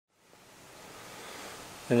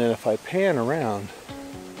And then if I pan around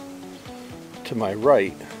to my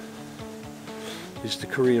right is the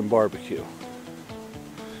Korean barbecue,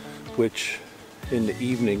 which in the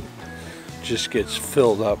evening just gets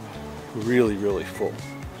filled up really, really full.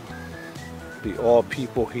 Be all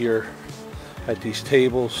people here at these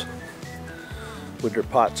tables with their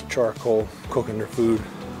pots of charcoal, cooking their food.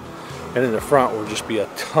 And in the front will just be a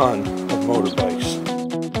ton of motorbikes.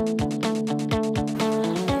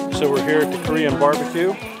 So we're here at the Korean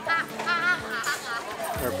barbecue.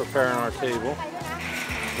 They're preparing our table.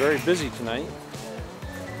 Very busy tonight.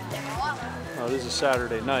 Oh, this is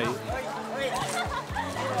Saturday night.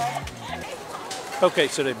 Okay,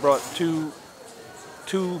 so they brought two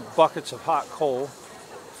buckets of hot coal,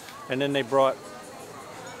 and then they brought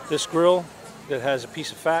this grill that has a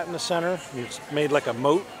piece of fat in the center. It's made like a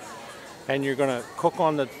moat, and you're gonna cook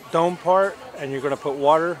on the dome part, and you're gonna put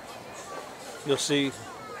water. You'll see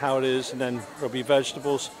how it is, and then there'll be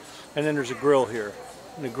vegetables, and then there's a grill here.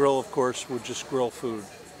 And the grill, of course, will just grill food.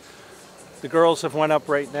 The girls have went up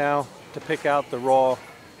right now to pick out the raw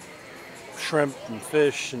shrimp and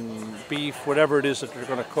fish and beef, whatever it is that they're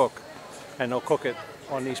going to cook, and they'll cook it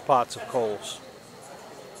on these pots of coals.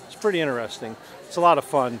 It's pretty interesting. It's a lot of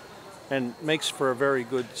fun and makes for a very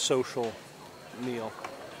good social meal.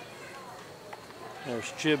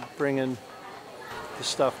 There's Jib bringing the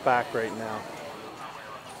stuff back right now.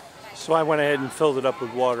 So I went ahead and filled it up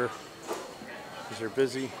with water because they're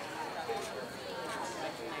busy.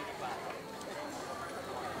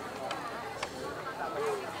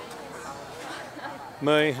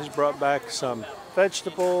 May has brought back some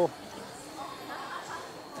vegetable,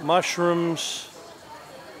 mushrooms.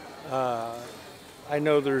 I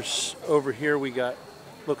know there's over here we got,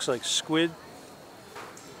 looks like squid.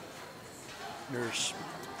 There's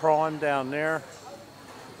prawn down there.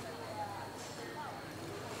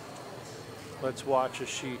 Let's watch as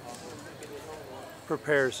she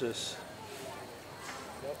prepares this.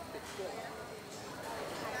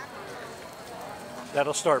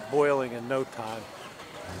 That'll start boiling in no time.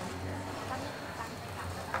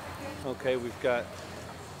 Okay, we've got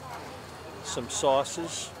some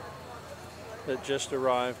sauces that just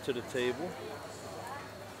arrived to the table.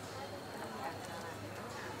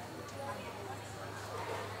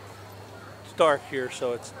 It's dark here,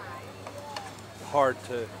 so it's hard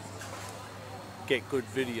to get good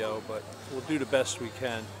video, but we'll do the best we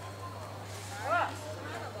can.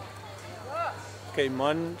 Okay,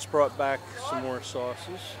 Mun's brought back some more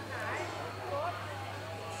sauces.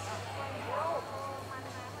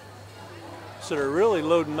 So they're really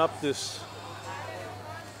loading up this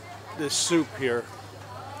soup here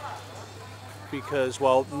because,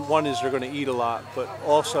 well, one is they're going to eat a lot, but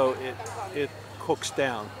also it cooks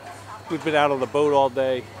down. We've been out on the boat all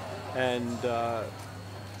day and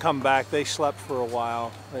come back. They slept for a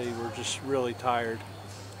while. They were just really tired.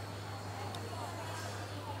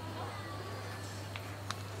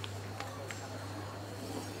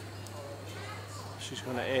 She's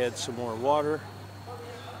going to add some more water.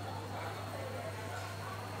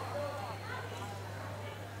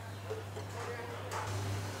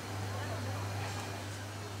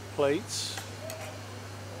 Plates,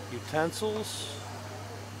 utensils.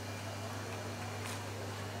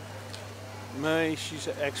 May, she's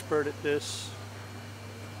an expert at this.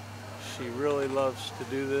 She really loves to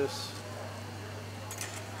do this.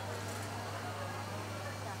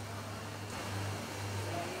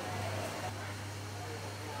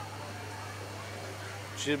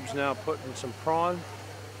 Jib's now putting some prawn.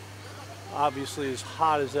 Obviously, as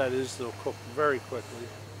hot as that is, they'll cook very quickly.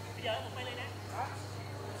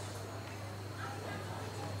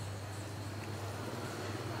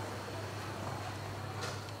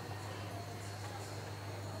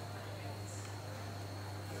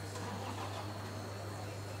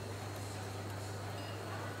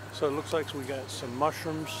 So it looks like we got some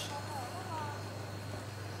mushrooms.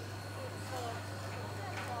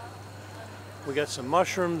 We got some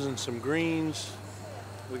mushrooms and some greens.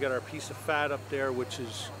 We got our piece of fat up there, which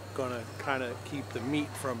is gonna kind of keep the meat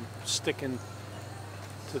from sticking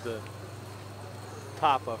to the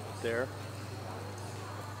top of it there.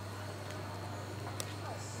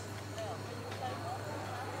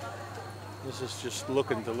 This is just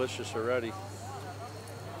looking delicious already.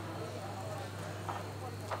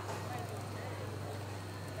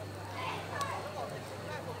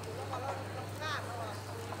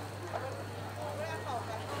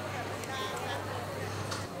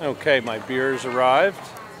 Okay, my beer's arrived.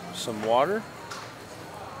 Some water.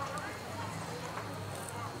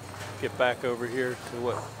 Get back over here to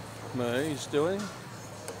what May's doing.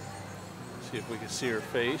 See if we can see her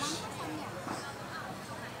face.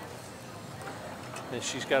 And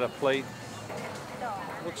she's got a plate.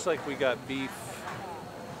 Looks like we got beef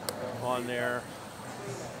on there.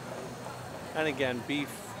 And again, beef,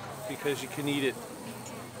 because you can eat it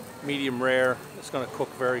medium rare, it's going to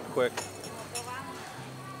cook very quick.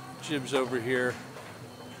 Jib's over here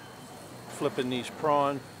flipping these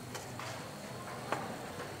prawn.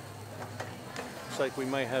 Looks like we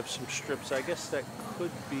might have some strips. I guess that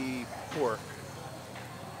could be pork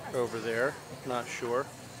over there, not sure.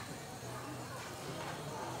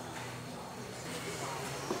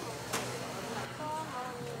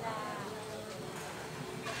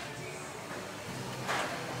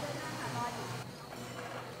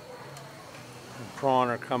 Prawn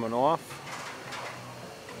are coming off.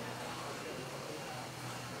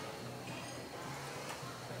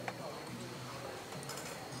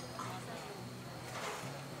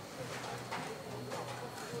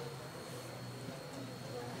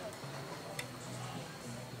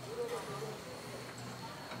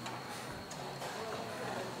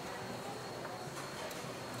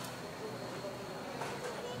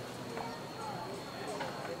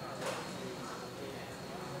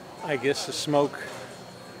 I guess the smoke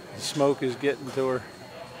is getting to her.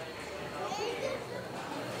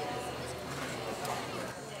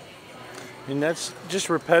 And that's just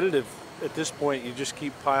repetitive at this point. You just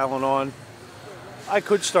keep piling on. I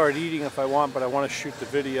could start eating if I want, but I want to shoot the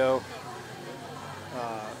video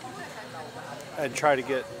and try to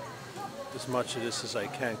get as much of this as I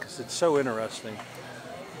can because it's so interesting.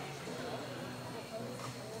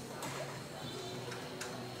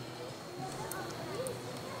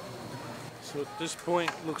 So at this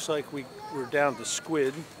point, looks like we're down to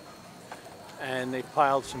squid, and they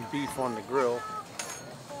piled some beef on the grill.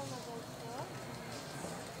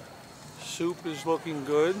 Soup is looking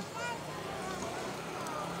good.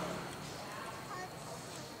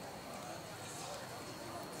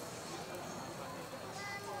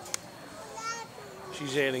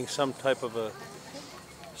 She's adding some type of a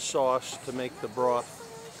sauce to make the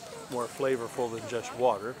broth more flavorful than just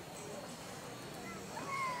water.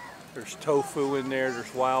 There's tofu in there,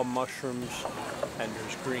 there's wild mushrooms, and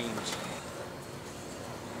there's greens.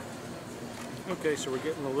 Okay, so we're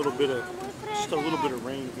getting just a little bit of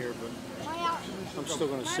rain here, but I'm still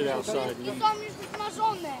going to sit outside and eat.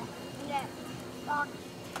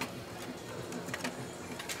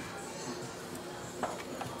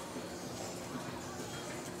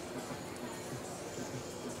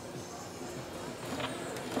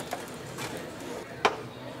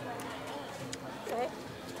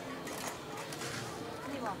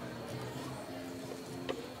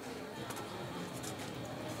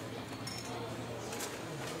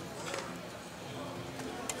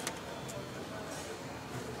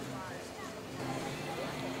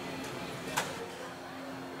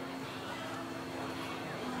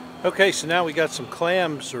 Okay, so now we got some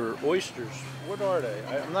clams or oysters. What are they?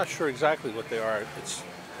 I'm not sure exactly what they are. It's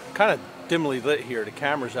kind of dimly lit here. The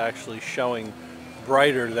camera's actually showing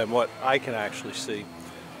brighter than what I can actually see.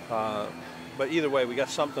 But either way, we got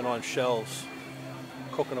something on shelves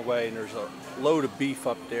cooking away, and there's a load of beef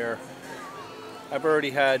up there. I've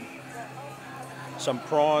already had some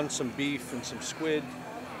prawns, some beef, and some squid,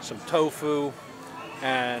 some tofu,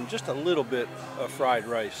 and just a little bit of fried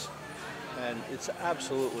rice. And it's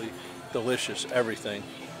absolutely delicious, everything.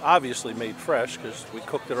 Obviously made fresh because we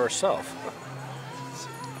cooked it ourselves. It's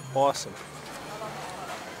awesome.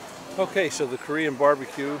 Okay, so the Korean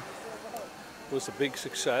barbecue was a big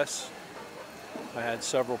success. I had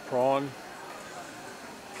several prawn,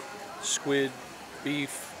 squid,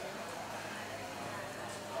 beef.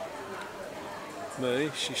 May,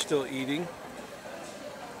 she's still eating.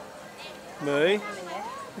 May.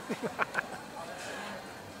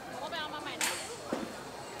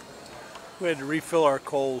 We had to refill our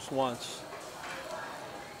coals once.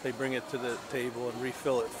 They bring it to the table and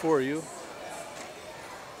refill it for you.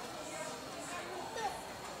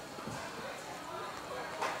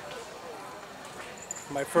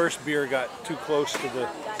 My first beer got too close to the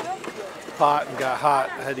pot and got hot.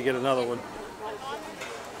 I had to get another one.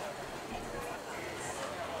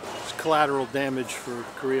 It's collateral damage for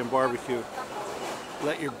Korean barbecue.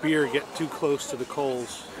 Let your beer get too close to the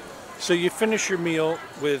coals. So you finish your meal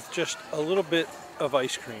with just a little bit of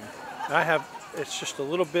ice cream. It's just a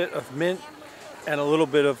little bit of mint and a little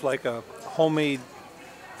bit of like a homemade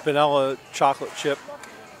vanilla chocolate chip,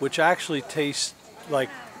 which actually tastes like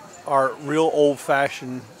our real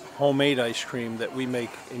old-fashioned homemade ice cream that we make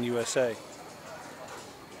in USA.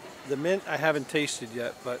 The mint I haven't tasted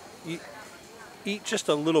yet, but eat just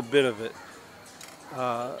a little bit of it.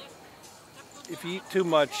 If you eat too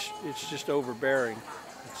much, it's just overbearing.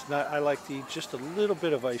 It's not. I like to eat just a little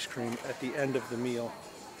bit of ice cream at the end of the meal.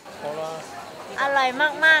 Hola. อร่อย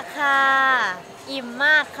มากๆค่ะอิ่มม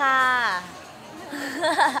ากค่ะ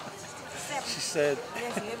She said.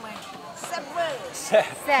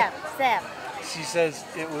 แซ่บ She says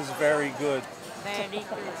it was very good. very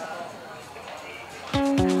good